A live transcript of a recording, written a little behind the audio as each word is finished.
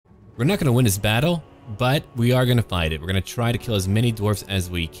We're not going to win this battle, but we are going to fight it. We're going to try to kill as many dwarves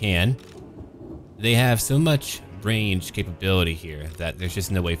as we can. They have so much range capability here that there's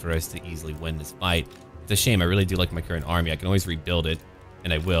just no way for us to easily win this fight. It's a shame. I really do like my current army. I can always rebuild it,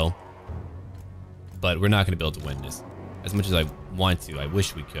 and I will. But we're not going to be able to win this. As much as I want to, I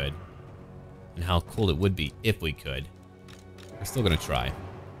wish we could. And how cool it would be if we could. We're still going to try.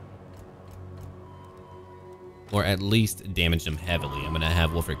 Or at least damage them heavily. I'm going to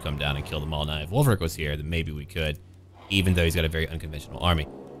have Wulfric come down and kill them all. Now, if Wulfric was here, then maybe we could. Even though he's got a very unconventional army.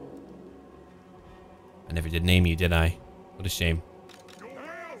 I never did name you, did I? What a shame.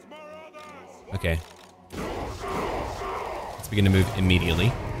 Okay. Let's begin to move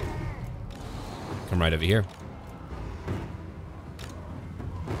immediately. Come right over here.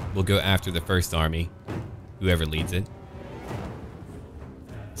 We'll go after the first army. Whoever leads it.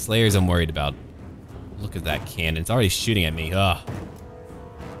 Slayers I'm worried about. Look at that cannon. It's already shooting at me. Ugh.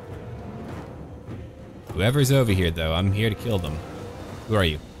 Whoever's over here, though, I'm here to kill them. Who are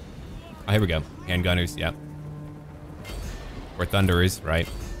you? Oh, here we go. Handgunners, yep. Or Thunderers, right.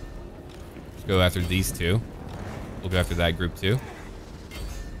 Let's go after these two. We'll go after that group, too.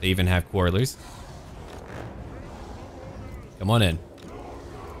 They even have Quarrelers. Come on in.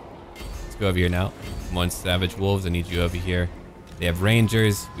 Let's go over here now. Come on, Savage Wolves. I need you over here. They have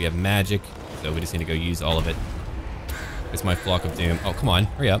Rangers. We have Magic. So we just need to go use all of it. It's my Flock of Doom. Oh, come on.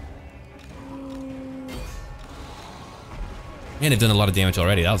 Hurry up. Man, they've done a lot of damage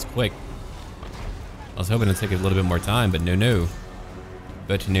already. That was quick. I was hoping to take a little bit more time, but no.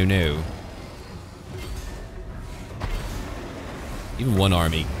 But no. Even one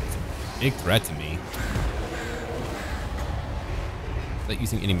army is a big threat to me. Is that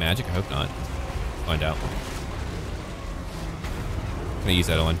using any magic? I hope not. Let's find out. I'm gonna use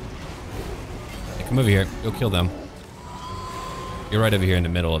that on. Hey, come over here. Go kill them. You're right over here in the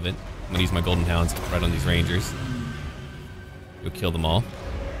middle of it. I'm gonna use my Golden Hounds right on these Rangers. Go kill them all.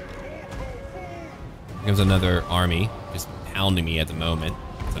 Here comes another army, just pounding me at the moment.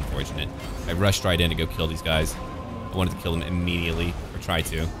 It's unfortunate. I rushed right in to go kill these guys. I wanted to kill them immediately, or try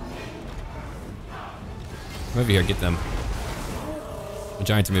to. Come over here, get them. The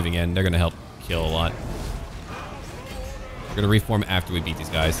Giants are moving in. They're gonna help kill a lot. We're gonna reform after we beat these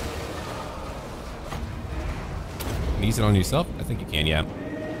guys. Can you use it on yourself? I think you can, yeah.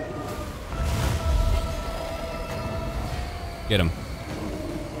 Get him.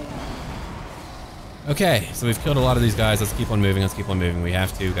 Okay, so we've killed a lot of these guys. Let's keep on moving. Let's keep on moving. We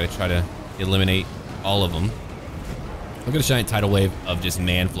have to. We've got to try to eliminate all of them. Look at a giant tidal wave of just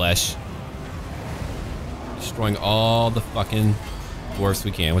man flesh. Destroying all the fucking dwarfs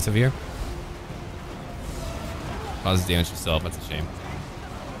we can. What's over here? Causes damage to yourself. That's a shame.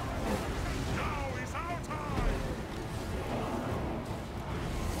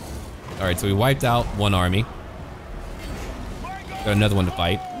 Alright, so we wiped out one army. Got another one to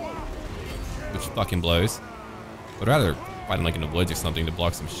fight. Which fucking blows. I'd rather fight him like in the woods or something to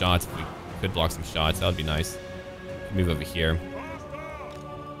block some shots. If we could block some shots, that would be nice. Move over here.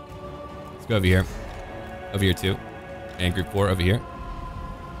 Let's go over here. Over here too. And group 4 over here.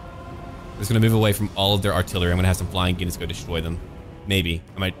 Just gonna move away from all of their artillery. I'm gonna have some flying units go destroy them. Maybe.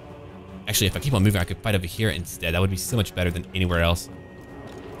 I might... Actually, if I keep on moving, I could fight over here instead. That would be so much better than anywhere else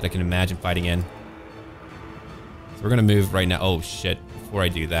that I can imagine fighting in. So we're gonna move right now. Oh shit. Before I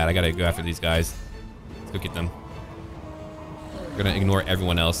do that, I gotta go after these guys. Let's go get them. We're gonna ignore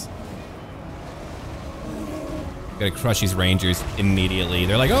everyone else. Gotta crush these Rangers immediately.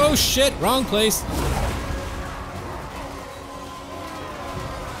 They're like, oh shit, wrong place.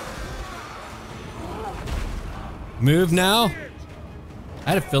 Move now. I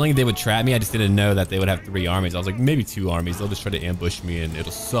had a feeling they would trap me. I just didn't know that they would have 3 armies. I was like, maybe 2 armies. They'll just try to ambush me and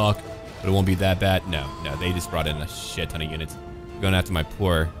it'll suck, but it won't be that bad. No, they just brought in a shit ton of units. Going after my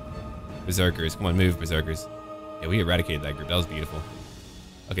poor berserkers. Come on, move, berserkers. Yeah, we eradicated that group. That was beautiful.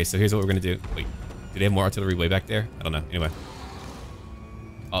 Okay, so here's what we're gonna do. Wait, do they have more artillery way back there? I don't know. Anyway.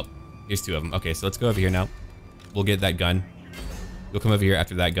 Oh, here's 2 of them. Okay, so let's go over here now. We'll get that gun. You'll come over here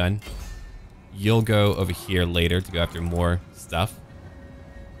after that gun. You'll go over here later to go after more stuff.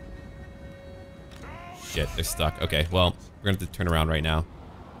 Shit, they're stuck. Okay, well, we're gonna have to turn around right now.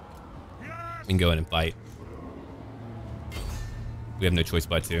 And go in and fight. We have no choice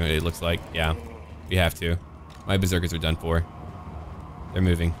but to, it looks like. Yeah, we have to. My berserkers are done for. They're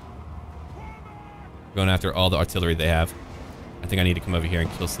moving. Going after all the artillery they have. I think I need to come over here and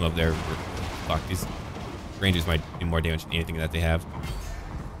kill some of their... Fuck, these Rangers might do more damage than anything that they have.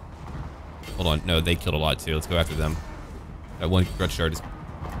 Hold on, no, they killed a lot too. Let's go after them. That one grudge shard is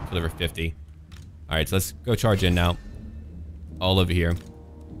killed over 50. Alright, so let's go charge in now. All over here.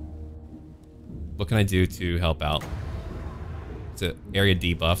 What can I do to help out? It's an area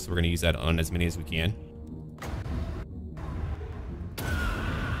debuff, so we're going to use that on as many as we can.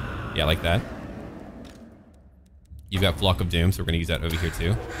 Yeah, like that. You've got Flock of Doom, so we're going to use that over here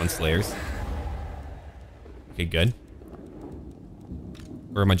too. On Slayers. Okay, good.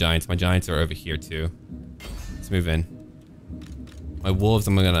 Where are my Giants? My Giants are over here too. Let's move in. My Wolves,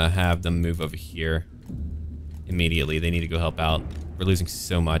 I'm going to have them move over here immediately. They need to go help out. We're losing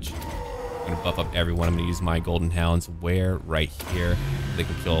so much. I'm going to buff up everyone. I'm going to use my Golden Hounds where? Right here. They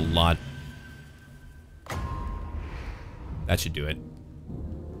can kill a lot. That should do it.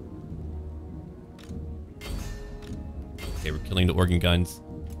 Okay, we're killing the organ guns.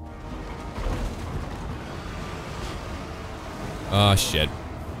 Oh, shit.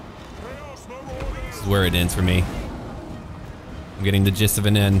 This is where it ends for me. I'm getting the gist of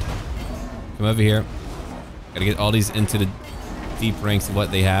an end. Come over here. Gotta get all these into the deep ranks of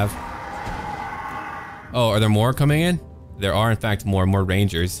what they have. Oh, are there more coming in? There are, in fact, more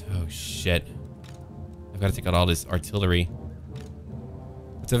rangers. Oh, shit. I've got to take out all this artillery.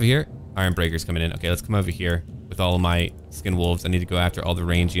 What's over here? Iron Breakers coming in. Okay, let's come over here with all of my Skin Wolves. I need to go after all the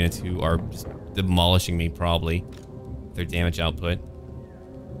range units who are just demolishing me, probably. Their damage output.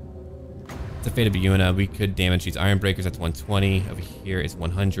 It's a Fate of Biuna. We could damage these Iron Breakers. That's 120. Over here is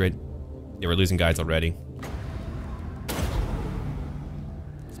 100. Yeah, we're losing guys already.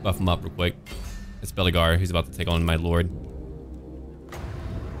 Let's buff them up real quick. It's Beligar, who's about to take on my Lord.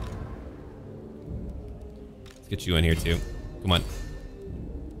 Let's get you in here too. Come on.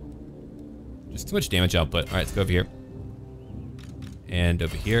 Just too much damage output. All right, let's go over here. And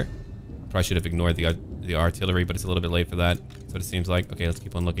over here. Probably should have ignored the artillery, but it's a little bit late for that. That's what it seems like. Okay, let's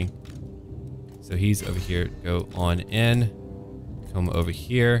keep on looking. So he's over here. Go on in. Come over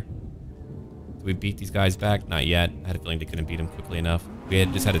here. Did we beat these guys back? Not yet. I had a feeling they couldn't beat them quickly enough. We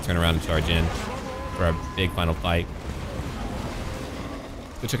just had to turn around and charge in for our big final fight.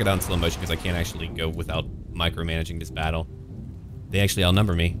 Let's go check it out in slow motion because I can't actually go without micromanaging this battle. They actually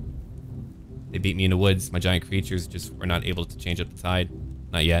outnumber me. They beat me in the woods. My giant creatures just were not able to change up the tide.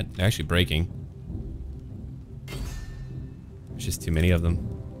 Not yet. They're actually breaking. There's just too many of them.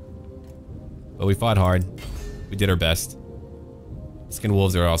 But we fought hard. We did our best. Skin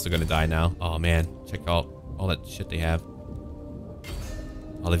Wolves are also going to die now. Oh man, check out all that shit they have.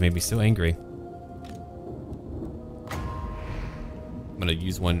 Oh, they've made me so angry. I'm going to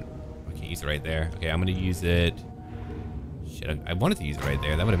use one. I can't use it right there. Okay, I'm going to use it. Shit, I wanted to use it right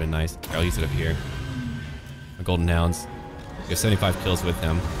there. That would have been nice. I'll use it up here. My Golden Hounds. We have 75 kills with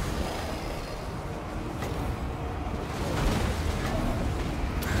him.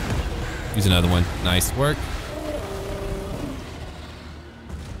 Use another one. Nice work.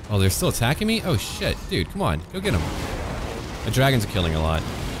 Oh, they're still attacking me? Oh shit. Dude, come on. Go get them. My dragons are killing a lot.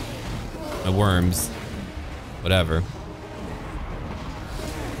 My worms. Whatever.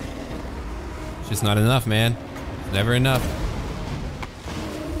 It's just not enough, man. It's never enough.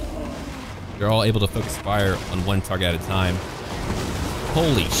 They're all able to focus fire on one target at a time.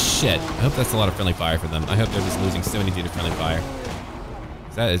 Holy shit. I hope that's a lot of friendly fire for them. I hope they're just losing so many due to friendly fire.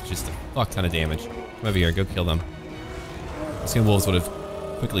 That is just a fuck ton of damage. Come over here. Go kill them. Skin Wolves would have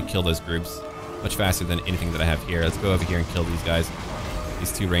quickly killed those groups much faster than anything that I have here. Let's go over here and kill these guys.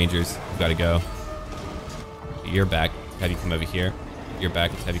 These two rangers. We've got to go. You're back. Let's have you come over here. You're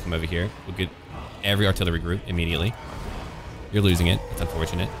back. Let's have you come over here. We'll get every artillery group immediately. You're losing it. That's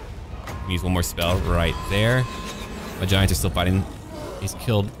unfortunate. Use one more spell right there. My giants are still fighting. He's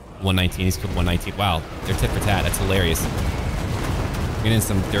killed 119. He's killed 119. Wow, they're tit for tat. That's hilarious. Getting in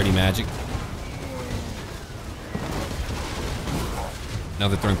some dirty magic. Now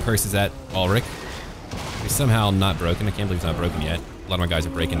they're throwing curses at Ulrich. He's somehow not broken. I can't believe he's not broken yet. A lot of my guys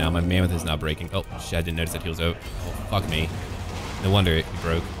are breaking now. My mammoth is not breaking. Oh, shit, I didn't notice that he was out. Oh, fuck me. No wonder he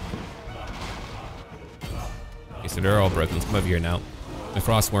broke. Okay, so they're all broken. Let's come over here now. My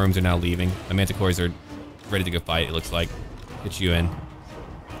frost worms are now leaving. My manticores are ready to go fight, it looks like. Get you in.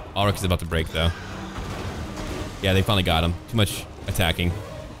 Ulrich is about to break, though. Yeah, they finally got him. Too much attacking.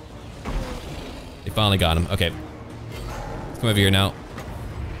 They finally got him. Okay. Let's come over here now.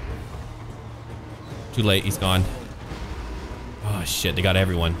 Too late. He's gone. Oh, shit. They got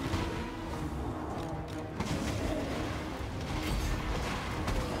everyone.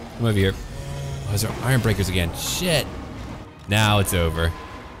 Come over here. Oh, those are Iron Breakers again. Shit. Now it's over.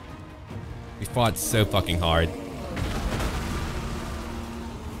 We fought so fucking hard.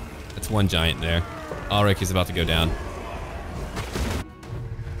 That's one giant there. Ulrich is about to go down.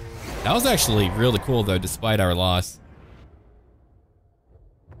 That was actually really cool, though, despite our loss.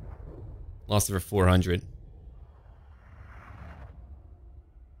 Lost over 400.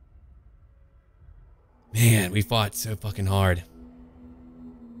 Man, we fought so fucking hard.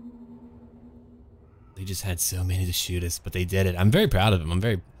 They just had so many to shoot us, but they did it. I'm very proud of them. I'm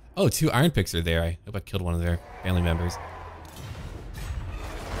very... Oh, 2 iron picks are there. I hope I killed one of their family members.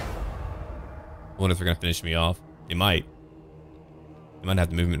 I wonder if they're gonna finish me off. They might. They might have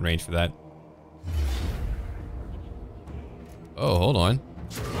the movement range for that. Oh, hold on.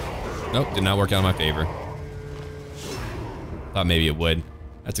 Nope, did not work out in my favor. Thought maybe it would.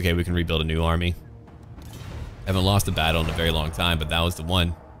 That's okay, we can rebuild a new army. Haven't lost a battle in a very long time, but that was the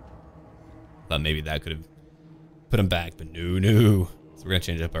one. Thought maybe that could have put them back, but no. So we're gonna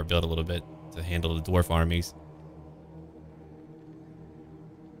change up our build a little bit to handle the dwarf armies.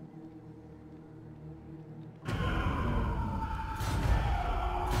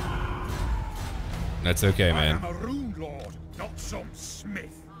 That's okay, man. I am a rune lord, not some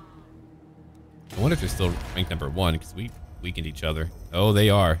smith. I wonder if they're still ranked number 1 because we weakened each other. Oh, they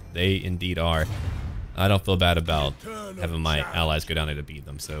are. They indeed are. I don't feel bad about having my allies go down there to beat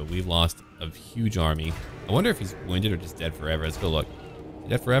them. So we've lost a huge army. I wonder if he's wounded or just dead forever. Let's go look. Is he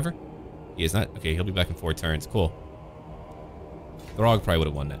dead forever? He is not. Okay, he'll be back in 4 turns. Cool. Throg probably would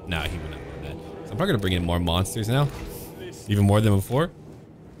have won that. No, he would not have won that. So I'm probably going to bring in more monsters now. Even more than before.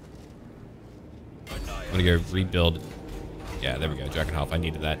 I'm going to go rebuild. Yeah, there we go. Drakenhof. I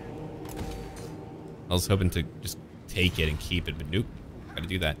needed that. I was hoping to just take it and keep it, but nope. Got to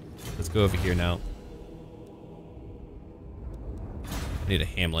do that. Let's go over here now. I need a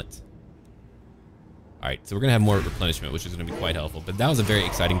hamlet. Alright, so we're going to have more replenishment, which is going to be quite helpful. But that was a very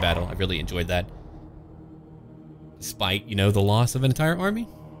exciting battle. I really enjoyed that. Despite, you know, the loss of an entire army.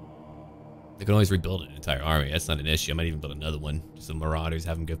 They can always rebuild an entire army. That's not an issue. I might even build another one. Just some marauders,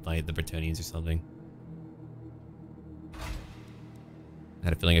 have them go fight the Bretonnians or something. I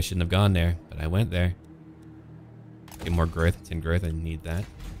had a feeling I shouldn't have gone there, but I went there. Get more growth, 10 growth, I need that.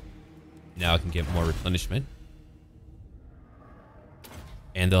 Now I can get more replenishment.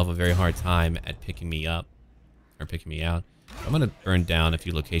 And they'll have a very hard time at picking me up, or picking me out. I'm gonna burn down a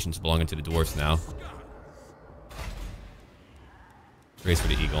few locations belonging to the dwarves now. Race for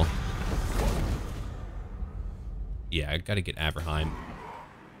the eagle. Yeah, I gotta get Averheim.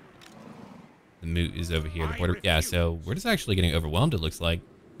 The moot is over here. The border. Yeah, so we're just actually getting overwhelmed, it looks like.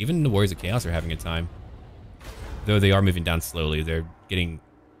 Even the Warriors of Chaos are having a time. Though they are moving down slowly. They're getting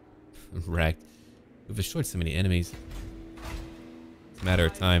wrecked. We've destroyed so many enemies. It's a matter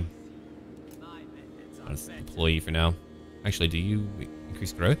of time. I'll just deploy you for now. Actually, do you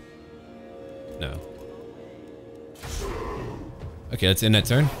increase growth? No. Okay, let's end that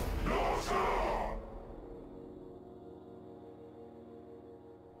turn.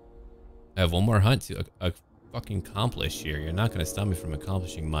 I have one more hunt to fucking accomplish here. You're not going to stop me from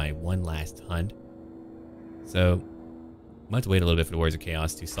accomplishing my one last hunt. So, I might have to wait a little bit for the Warriors of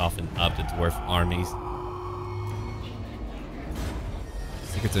Chaos to soften up the dwarf armies.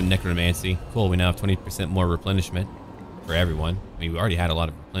 Secrets of Necromancy. Cool, we now have 20% more replenishment for everyone. I mean, we already had a lot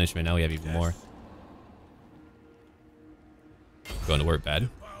of replenishment, now we have even more. Going to work bad.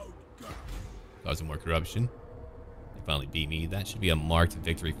 Causing more corruption. They finally beat me. That should be a marked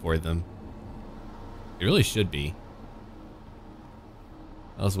victory for them. It really should be.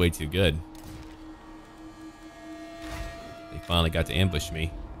 That was way too good. They finally got to ambush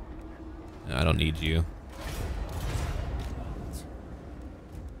me. No, I don't need you.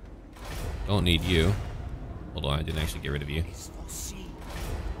 Don't need you. Hold on, I didn't actually get rid of you.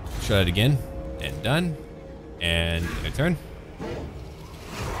 Try it again. And done. And my turn.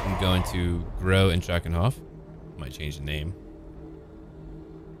 I'm going to grow in Drakenhof. Might change the name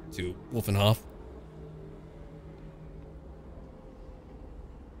to Wolfenhof.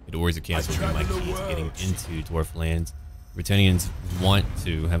 The Warriors of Chaos will be my key to getting into Dwarf lands. Bretonnians want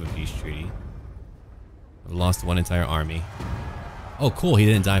to have a peace treaty. I've lost one entire army. Oh, cool, he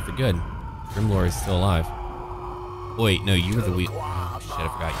didn't die for good. Grimlord is still alive. Oh, wait, no, you were the weak. Oh, shit, I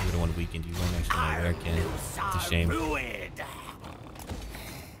forgot. You were the one weakened. You weren't actually an American. It's a shame.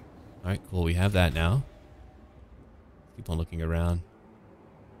 Alright, cool, we have that now. Keep on looking around.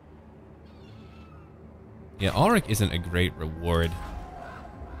 Yeah, Ulfric isn't a great reward.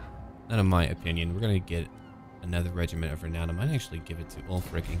 Not in my opinion. We're going to get another regiment of renown. I might actually give it to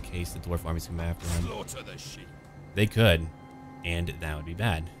Wulfric in case the dwarf armies come after him. They could, and that would be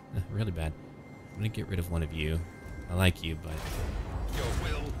bad. Really bad. I'm going to get rid of one of you. I like you, but...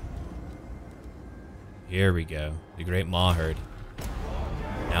 Here we go. The Great Maw Herd.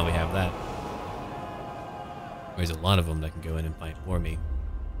 Now we have that. There's a lot of them that can go in and fight for me.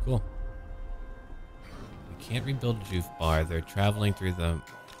 Cool. We can't rebuild Jufbar. They're traveling through the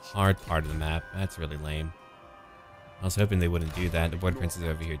hard part of the map. That's really lame. I was hoping they wouldn't do that. The Border Princes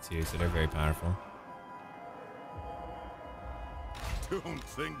are over here too, so they're very powerful. Don't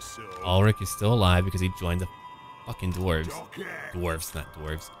think so. Ulfric is still alive because he joined the fucking dwarves. Dwarves, not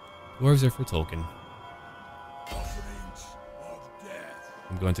dwarves. Dwarves are for Tolkien. Offerings of death.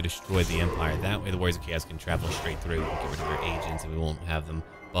 I'm going to destroy the Empire. That way the Warriors of Chaos can travel straight through and get rid of their agents, and we won't have them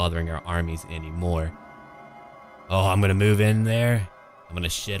bothering our armies anymore. Oh, I'm going to move in there. I'm going to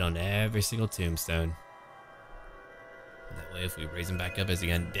shit on every single tombstone. That way if we raise them back up as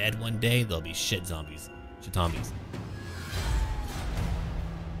the undead one day, they'll be shit zombies. Shit zombies.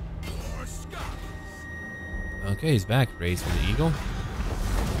 Norsca. Okay, he's back. Raised from the eagle.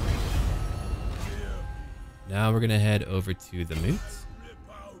 Now we're going to head over to the moot.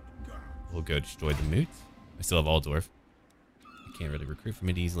 We'll go destroy the moot. I still have Aldorf. I can't really recruit from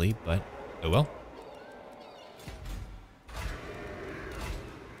it easily, but oh well.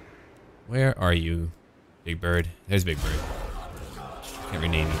 Where are you, Big Bird? There's Big Bird. Can't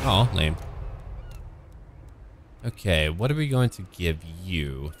rename you. Oh, lame. Okay, what are we going to give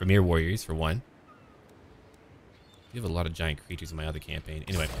you? Premier Warriors, for one. You have a lot of giant creatures in my other campaign.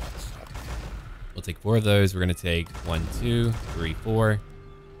 Anyway, we'll take 4 of those. We're going to take 1, 2, 3, 4.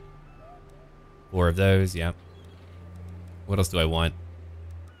 4 of those, yeah. What else do I want?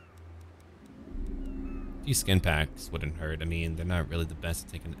 A few skin packs wouldn't hurt. I mean, they're not really the best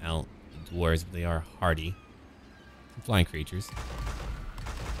at taking out the dwarves, but they are hardy. Some flying creatures.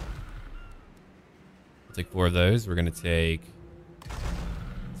 We'll take 4 of those. We're going to take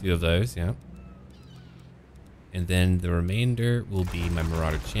 2 of those, yeah. And then the remainder will be my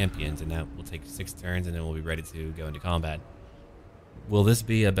Marauder Champions, and that will take 6 turns, and then we'll be ready to go into combat. Will this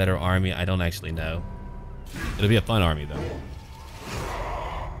be a better army? I don't actually know. It'll be a fun army, though.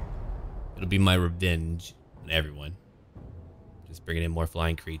 It'll be my revenge on everyone. Just bringing in more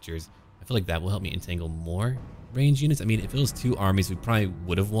flying creatures. I feel like that will help me entangle more range units. I mean, if it was 2 armies, we probably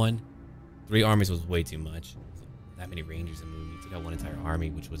would have won. 3 armies was way too much. That many rangers, I mean, we took out 1 entire army,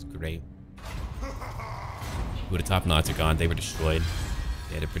 which was great. Who the top knots are gone? They were destroyed.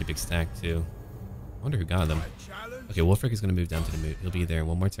 They had a pretty big stack, too. I wonder who got them. Okay, Wulfric is going to move down to the moot. He'll be there in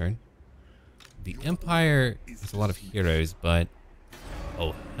 1 more turn. The Empire has a lot of heroes, but...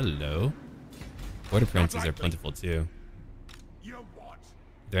 Oh, hello. Border Princes are plentiful, too.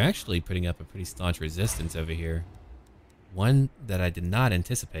 They're actually putting up a pretty staunch resistance over here. One that I did not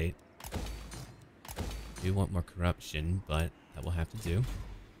anticipate. I do want more corruption, but that will have to do.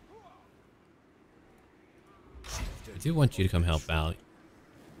 I do want you to come help out.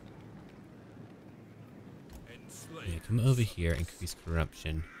 Yeah, come over here, increase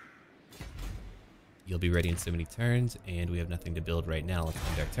corruption. You'll be ready in so many turns, and we have nothing to build right now. Let's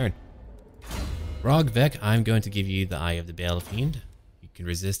end our turn. Rogvek, I'm going to give you the Eye of the Balefiend. You can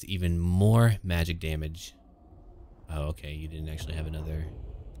resist even more magic damage. Oh, okay, you didn't actually have another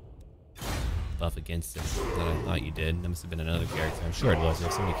buff against it that I thought you did. That must have been another character. I'm sure it was. There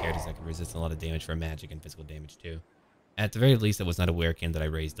are so many characters that can resist a lot of damage for magic and physical damage too. At the very least, it was not a werekin that I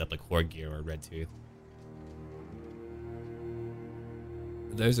raised up like Horgear or Redtooth.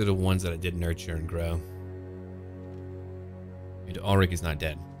 Those are the ones that I did nurture and grow. And Ulfric is not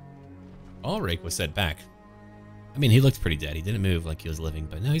dead. Ulfric was set back. I mean, he looked pretty dead. He didn't move like he was living,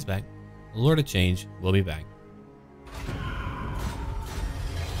 but now he's back. The Lord of Change will be back.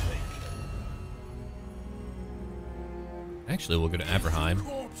 Actually, we'll go to Aberheim.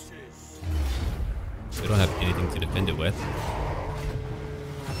 We don't have anything to defend it with.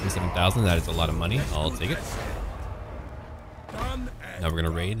 27,000, that is a lot of money. I'll take it. Now we're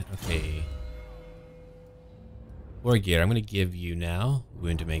gonna raid. Okay. Horgear, I'm gonna give you now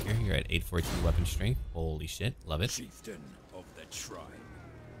Wound Maker. You're at 814 weapon strength. Holy shit, love it. Chieftain of the tribe.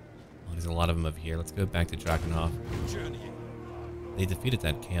 Oh, there's a lot of them over here. Let's go back to Drakenhof. They defeated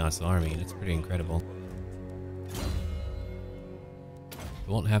that Chaos army. That's pretty incredible.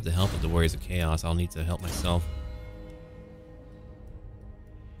 I won't have the help of the Warriors of Chaos. I'll need to help myself.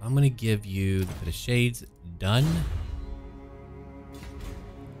 I'm gonna give you the Pit of Shades. Done.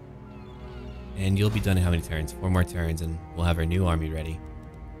 And you'll be done in how many turns? 4 more turns and we'll have our new army ready.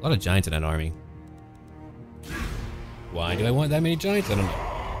 A lot of giants in that army. Why do I want that many giants? I don't know.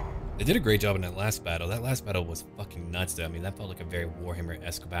 They did a great job in that last battle. That last battle was fucking nuts though. I mean, that felt like a very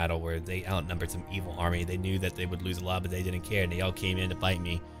Warhammer-esque battle where they outnumbered some evil army. They knew that they would lose a lot, but they didn't care. And they all came in to fight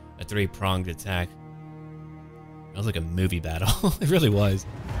me. A 3-pronged attack. It was like a movie battle. It really was.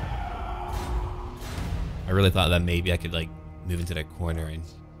 I really thought that maybe I could like move into that corner and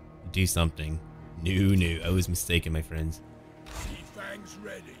do something. No, I was mistaken, my friends.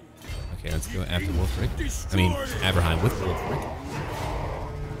 Okay, let's go after Wulfric. I mean, Aberheim with Wulfric.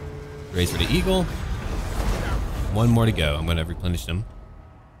 Raise for the eagle. 1 more to go. I'm going to replenish them.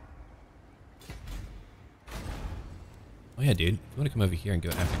 Oh yeah, dude. If you want to come over here and go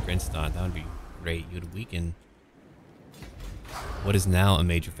after Grinstad, that would be great. You would weaken what is now a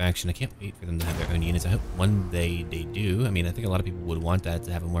major faction. I can't wait for them to have their own units. I hope one day they do. I mean, I think a lot of people would want that,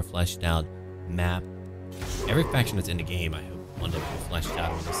 to have a more fleshed out map. Every faction that's in the game, I hope one day will be fleshed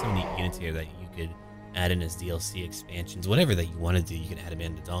out. I mean, there's so many units here that you could add in as DLC expansions, whatever that you want to do. You can add them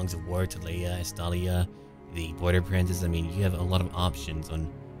in the Dongs of War, Talea, Estalia, the Border Princes. I mean, you have a lot of options on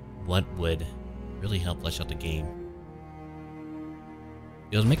what would really help flesh out the game.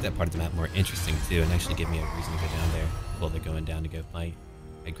 It'll make that part of the map more interesting too, and actually give me a reason to go down there while they're going down to go fight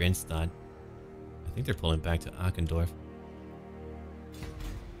at Grinstad. I think they're pulling back to Akendorf.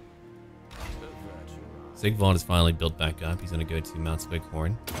 Sigvald is finally built back up. He's going to go to Mount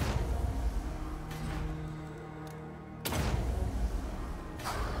Swighorn.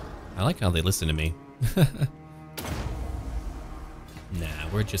 I like how they listen to me. Nah,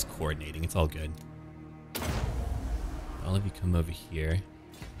 we're just coordinating. It's all good. All of you come over here.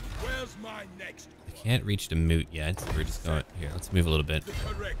 Where's my next? I can't reach the moot yet, so we're just going... Here, let's move a little bit. The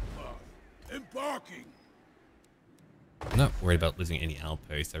correct path. Embarking. I'm not worried about losing any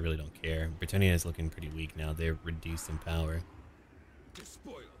outposts. I really don't care. Britannia is looking pretty weak now. They're reduced in power.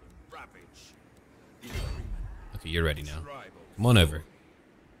 Despoil and ravage. Okay, you're ready now. Come on over.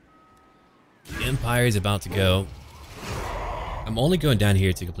 The Empire is about to go. I'm only going down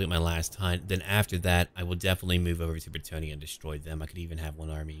here to complete my last hunt. Then after that, I will definitely move over to Britannia and destroy them. I could even have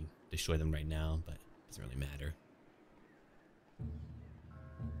one army destroy them right now, but it doesn't really matter.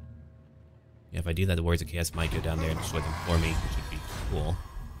 Yeah, if I do that, the Warriors of Chaos might go down there and destroy them for me, which would be cool.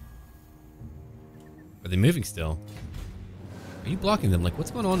 Are they moving still? Are you blocking them? Like,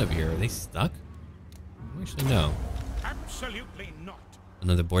 what's going on over here? Are they stuck? I don't actually know. Absolutely not.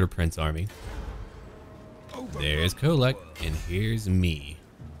 Another Border Prince army. There's Kolek, and here's me.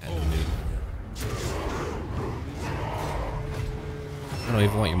 At the move. I don't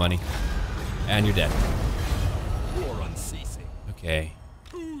even want your money. And you're dead. War unceasing. Okay.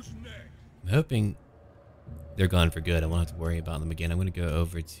 Who's next? I'm hoping they're gone for good. I won't have to worry about them again. I'm going to go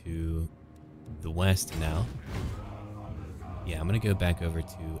over to the west now. Yeah, I'm going to go back over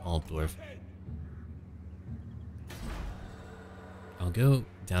to Altdorf. I'll go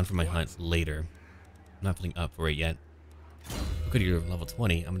down for my hunt later. I'm not feeling up for it yet. Look at your level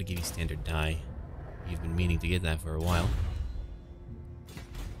 20. I'm going to give you standard die. You've been meaning to get that for a while.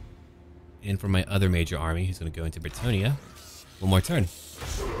 And for my other major army, who's going to go into Britannia, one more turn.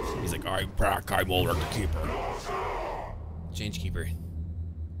 He's like, alright, Brock, I'm Wulfric the Keeper. Change Keeper. He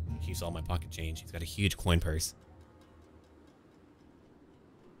keeps all my pocket change. He's got a huge coin purse.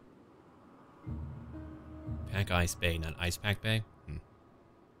 Pack Ice Bay, not Ice Pack Bay?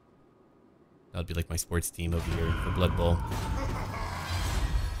 That would be like my sports team over here for Blood Bowl.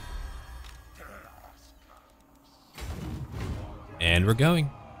 And we're going.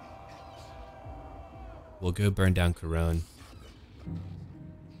 We'll go burn down Cologne.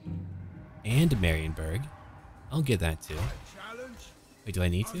 And Marienburg. I'll get that too. Wait, do I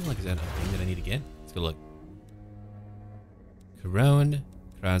need to? Like, is that a thing that I need to get? Let's go look. Cologne,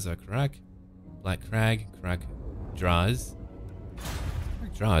 Krazakrak, Black Crag, Krak Draws.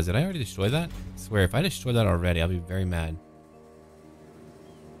 Draws. Did I already destroy that? I swear, if I destroy that already, I'll be very mad.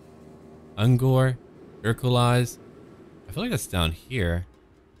 Ungor, Urkulaz. I feel like that's down here.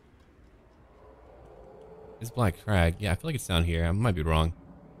 It's Black Crag. Yeah, I feel like it's down here. I might be wrong.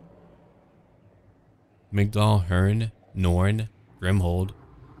 Migdal, Hern, Norn, Grimhold,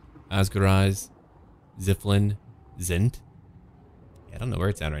 Asgaraz, Ziflin, Zint. Yeah, I don't know where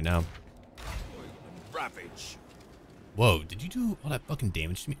it's at right now. Ravage. Whoa, did you do all that fucking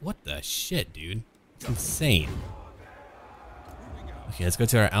damage to me? What the shit, dude? It's insane. Okay, let's go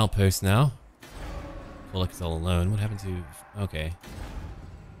to our outpost now. Kolek is all alone. What happened to... Okay.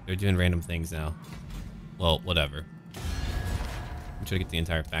 They're doing random things now. Well, whatever. I'm trying to get the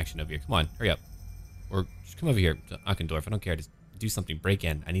entire faction over here. Come on, hurry up. Or just come over here to Akendorf. I don't care. Just do something. Break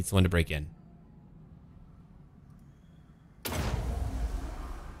in. I need someone to break in.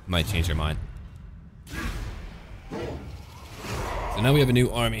 Might change their mind. So now we have a new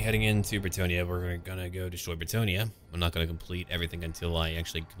army heading into Britannia. We're gonna go destroy Britannia. I'm not gonna complete everything until I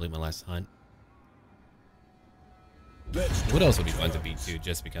actually complete my last hunt. What else would be fun to beat too,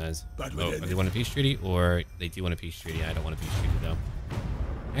 just because? Oh, they want a peace treaty, or they do want a peace treaty. I don't want a peace treaty though.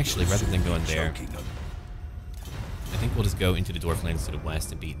 Actually, rather than going there, I think we'll just go into the Dwarflands to the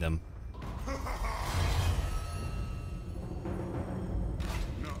west and beat them.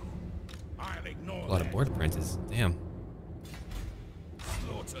 A lot of Border Princes. Damn.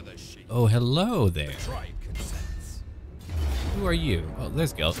 Oh, hello there. Who are you? Oh,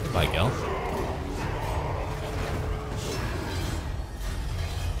 there's Gel. Goodbye, Gel.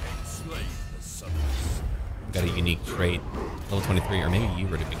 got a unique trait. Level 23, or maybe you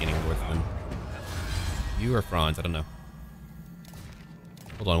were at the beginning of Warhammer. You or Franz, I don't know.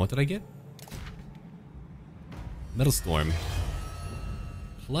 Hold on, what did I get? Metal Storm.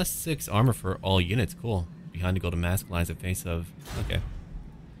 +6 armor for all units, cool. Behind the golden mask lies a face of... Okay.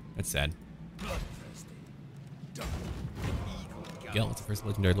 That's sad. Gelt was the first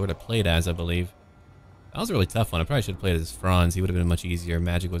legendary lord I played as, I believe. That was a really tough one. I probably should have played as Franz. He would have been much easier.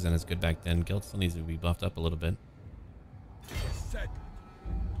 Magic wasn't as good back then. Gelt still needs to be buffed up a little bit.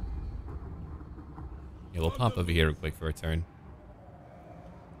 Yeah, we'll pop over here real quick for a turn.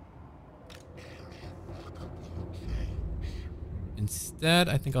 Instead,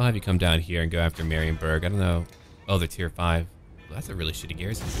 I think I'll have you come down here and go after Marienburg. I don't know. Oh, they're tier 5. Well, that's a really shitty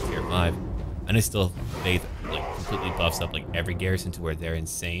garrison for tier 5. And it still, they like completely buffs up like every garrison to where they're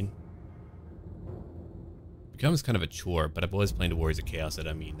insane. Becomes kind of a chore, but I've always played the Warriors of Chaos, so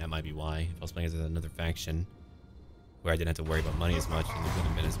I mean, that might be why. If I was playing as another faction where I didn't have to worry about money as much, and it wouldn't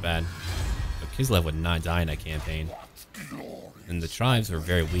have been as bad. But Kislev would not die in that campaign. And the tribes were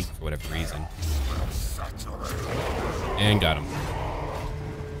very weak for whatever reason. And got him.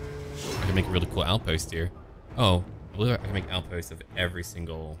 I can make a really cool outpost here. Oh, I believe I can make outposts of every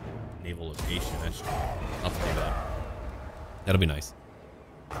single naval location. Actually, I'll have to do that. That'll be nice.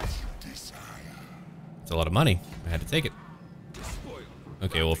 It's a lot of money. I had to take it.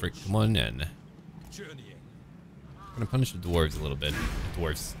 Okay, Wulfric, come on in. I'm gonna punish the dwarves a little bit.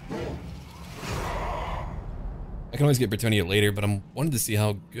 Dwarves. I can always get Bretonnia later, but I'm wanted to see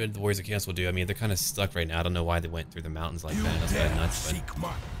how good the Warriors of Chaos will do. I mean, they're kind of stuck right now. I don't know why they went through the mountains like that. That's kind of nuts,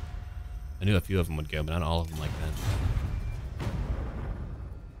 but I knew a few of them would go, but not all of them like that.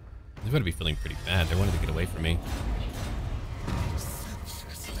 They're going to be feeling pretty bad. They wanted to get away from me.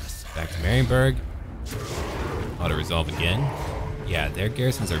 Back to Marienburg. Auto resolve again. Yeah, their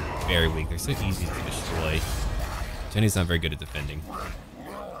garrisons are very weak. They're so easy to destroy. Jenny's not very good at defending.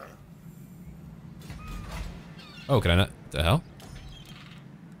 Oh, can I not? What the hell?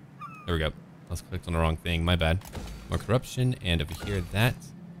 There we go. I was clicked on the wrong thing. My bad. More corruption, and over here, that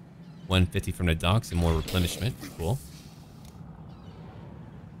 150 from the docks and more replenishment. Cool.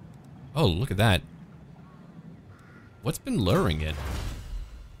 Oh, look at that. What's been lowering it?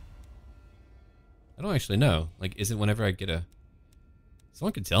 I don't actually know. Like, is it whenever I get a...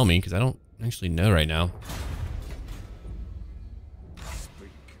 Someone could tell me, because I don't actually know right now.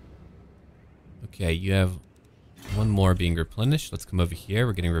 Okay, you have one more being replenished. Let's come over here.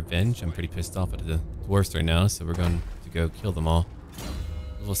 We're getting revenge. I'm pretty pissed off at the dwarves right now, so we're going to go kill them all.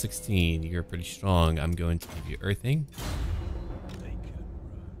 Level 16, you're pretty strong. I'm going to give you earthing.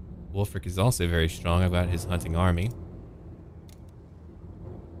 Wulfric is also very strong. I've got his hunting army.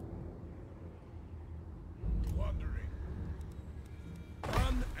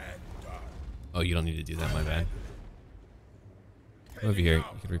 Oh, you don't need to do that, my bad. Come over here. You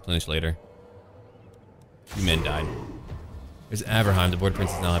can replenish later. 2 men died. There's Averheim. The Border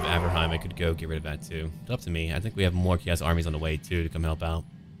Princes now have Averheim. I could go get rid of that too. It's up to me. I think we have more Chaos armies on the way too to come help out.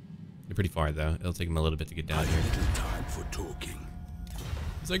 They're pretty far though. It'll take them a little bit to get down here. Time for talking.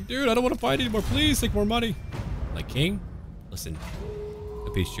 He's like, dude, I don't want to fight anymore. Please, take more money. Like, King, listen. A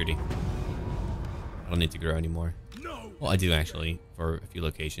peace treaty. I don't need to grow anymore. No. Well, I do actually for a few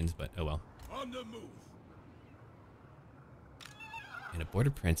locations, but oh well. On the move. And the Border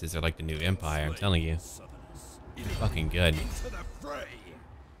Princes are like the new Empire. I'm telling you. Fucking good.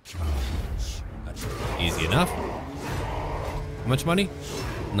 Easy enough. How much money?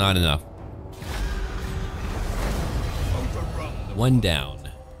 Not enough. 1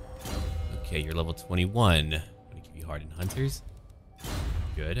 down. Okay, you're level 21. I'm gonna give you Hardened Hunters.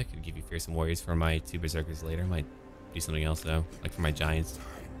 Good. I could give you Fearsome Warriors for my 2 Berserkers later. Might do something else though, like for my Giants.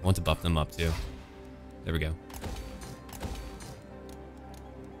 I want to buff them up too. There we go.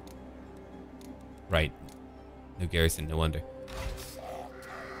 Right. No garrison, no wonder.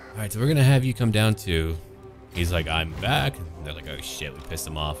 Alright, so we're gonna have you come down to... He's like, I'm back. And they're like, oh shit, we pissed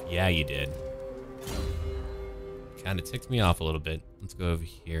him off. Yeah, you did. Kinda ticked me off a little bit. Let's go over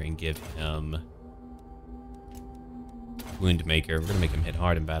here and give him... Woundmaker. We're gonna make him hit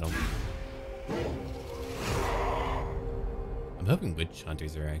hard in battle. I'm hoping Witch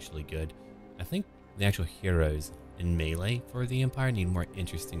Hunters are actually good. I think the actual heroes in melee for the Empire need more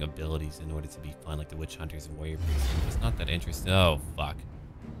interesting abilities in order to be fun, like the Witch Hunters and Warrior Priests. It's not that interesting. Oh, fuck.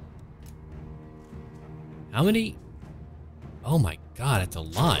 How many? Oh my god, that's a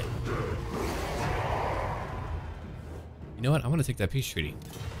lot. You know what? I want to take that peace treaty.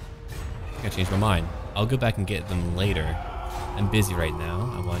 I think I changed my mind. I'll go back and get them later. I'm busy right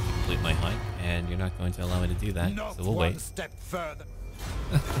now. I want to complete my hunt, and you're not going to allow me to do that, so we'll wait. Step further.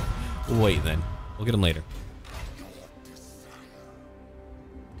 We'll wait then. We'll get them later.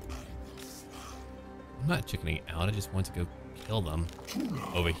 I'm not chickening out. I just want to go kill them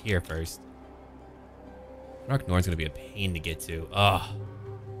over here first. Rock Norn's gonna be a pain to get to. Ugh.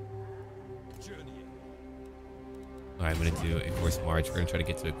 Alright, I'm gonna do a forced march. We're gonna try to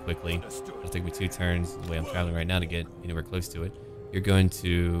get to it quickly. It'll take me 2 turns the way I'm traveling right now to get anywhere close to it. You're going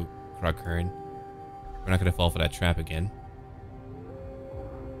to Krogkern. We're not gonna fall for that trap again.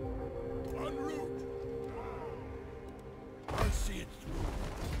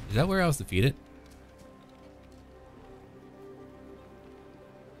 Is that where I was defeated?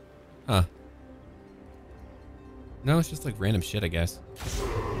 Huh. No, it's just like random shit, I guess.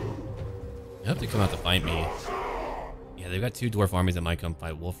 I hope they come out to fight me. Yeah, they've got 2 dwarf armies that might come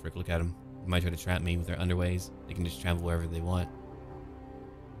fight Wulfric. Look at them. They might try to trap me with their underways. They can just travel wherever they want.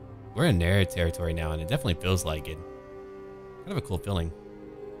 We're in their territory now, and it definitely feels like it. Kind of a cool feeling.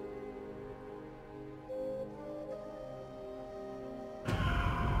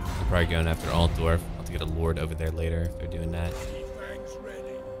 I'm probably going after all dwarf. I'll have to get a lord over there later if they're doing that.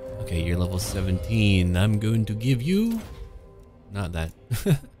 Okay, you're level 17. I'm going to give you... Not that.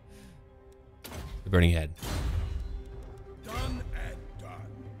 The burning head. Done and done.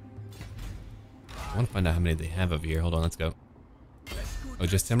 I want to find out how many they have over here. Hold on, let's go. Oh,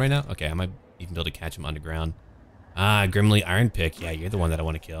 just him right now? Okay, I might even be able to catch him underground. Ah, Grimly Iron Pick. Yeah, you're the one that I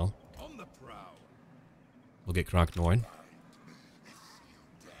want to kill. On the prowl. We'll get Krog Norn.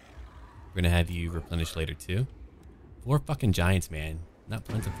 We're going to have you replenish later, too. 4 fucking giants, man. Not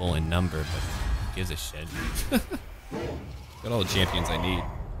plentiful in number, but who gives a shit? Got all the champions I need.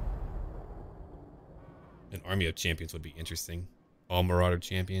 An army of champions would be interesting. All Marauder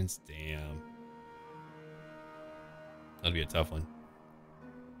champions? Damn. That'd be a tough one.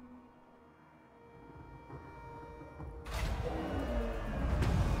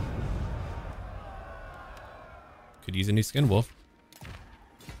 Could use a new skin, Wolf.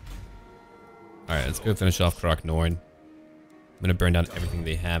 Alright, let's go finish off Krog Norn. I'm gonna burn down everything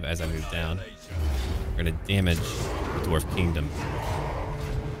they have as I move down. We're gonna damage the Dwarf Kingdom.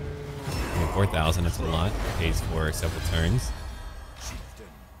 4,000, that's a lot. Pays for several turns.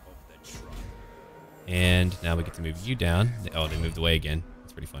 And now we get to move you down. Oh, they moved away again.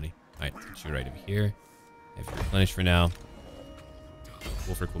 That's pretty funny. Alright, let's get you right over here. Have you replenished for now.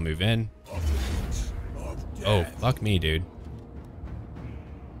 Wulfric will move in. Oh, fuck me, dude.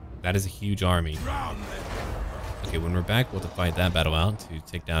 That is a huge army. Okay, when we're back, we'll have to fight that battle out to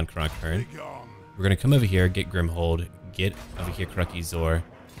take down Krogkern. We're going to come over here, get Grimhold, get over here Krucky Zor.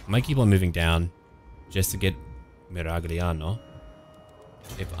 I might keep on moving down just to get Miragliano.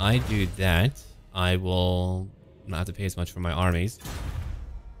 If I do that, I will not have to pay as much for my armies.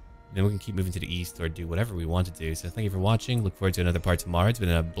 Then we can keep moving to the east or do whatever we want to do. So thank you for watching. Look forward to another part tomorrow. It's been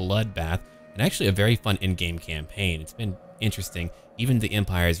a bloodbath and actually a very fun in-game campaign. It's been interesting. Even the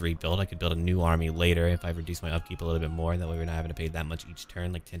Empire is rebuilt. I could build a new army later if I reduce my upkeep a little bit more. That way we're not having to pay that much each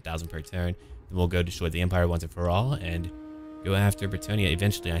turn, like 10,000 per turn. Then we'll go destroy the Empire once and for all and go after Bretonnia.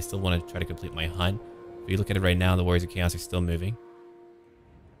 Eventually, I still want to try to complete my hunt. If you look at it right now, the Warriors of Chaos are still moving.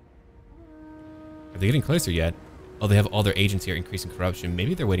 Are they getting closer yet? Oh, they have all their agents here increasing corruption.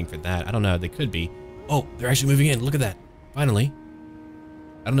 Maybe they're waiting for that. I don't know. They could be. Oh, they're actually moving in. Look at that. Finally.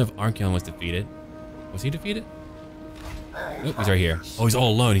 I don't know if Archeon was defeated. Was he defeated? Nope, he's right here. Oh, he's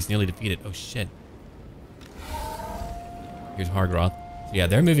all alone. He's nearly defeated. Oh, shit. Here's Hargroth. So, yeah,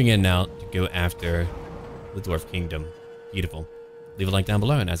 they're moving in now to go after the Dwarf Kingdom. Beautiful. Leave a like down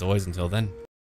below, and as always, until then,